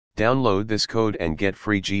Download this code and get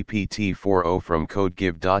free GPT-4o from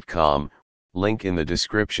codegive.com, link in the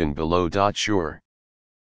description below. Sure.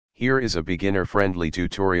 Here is a beginner-friendly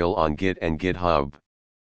tutorial on Git and GitHub.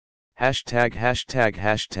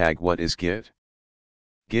 #### What is Git?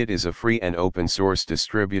 Git is a free and open-source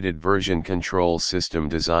distributed version control system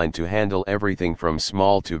designed to handle everything from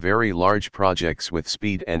small to very large projects with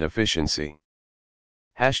speed and efficiency.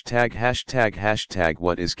 ###.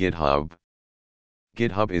 What is GitHub?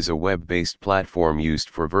 GitHub is a web-based platform used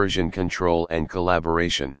for version control and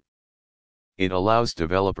collaboration. It allows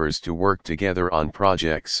developers to work together on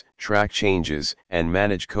projects, track changes, and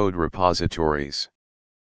manage code repositories.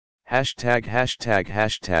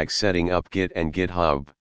 ###. Setting up Git and GitHub.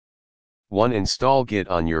 1. Install Git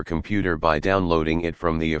on your computer by downloading it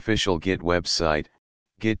from the official Git website,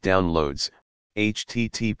 Git Downloads,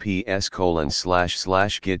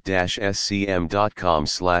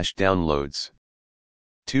 https://git-scm.com/downloads.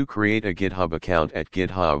 2. Create a GitHub account at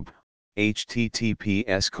GitHub,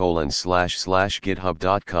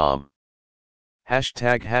 https://github.com.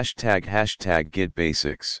 ### Git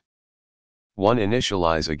Basics. 1.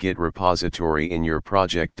 Initialize a Git repository in your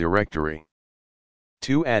project directory.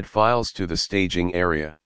 2. Add files to the staging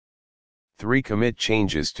area. 3. Commit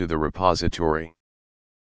changes to the repository.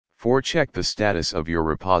 4. Check the status of your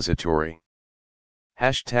repository.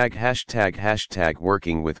 ###.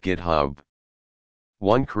 Working with GitHub.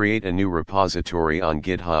 1. Create a new repository on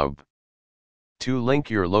GitHub. 2. Link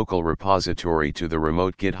your local repository to the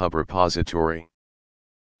remote GitHub repository.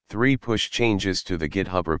 3. Push changes to the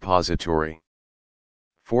GitHub repository.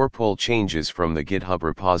 4. Pull changes from the GitHub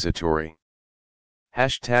repository.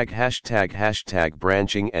 ###.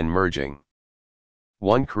 Branching and merging.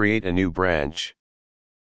 1. Create a new branch.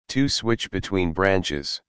 2. Switch between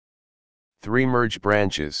branches. 3. Merge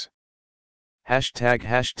branches. ###.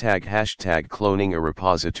 Cloning a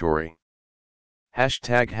repository.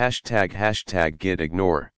 ### Git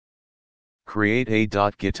ignore. Create a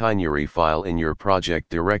 .gitignore file in your project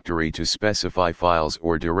directory to specify files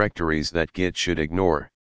or directories that Git should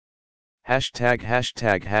ignore. ###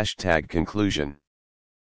 Conclusion.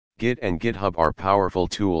 Git and GitHub are powerful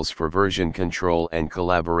tools for version control and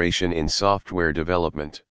collaboration in software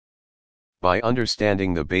development. By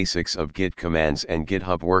understanding the basics of Git commands and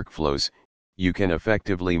GitHub workflows, you can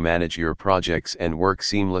effectively manage your projects and work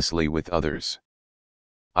seamlessly with others.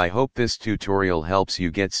 I hope this tutorial helps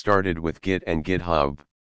you get started with Git and GitHub.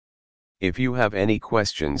 If you have any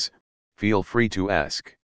questions, feel free to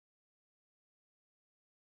ask.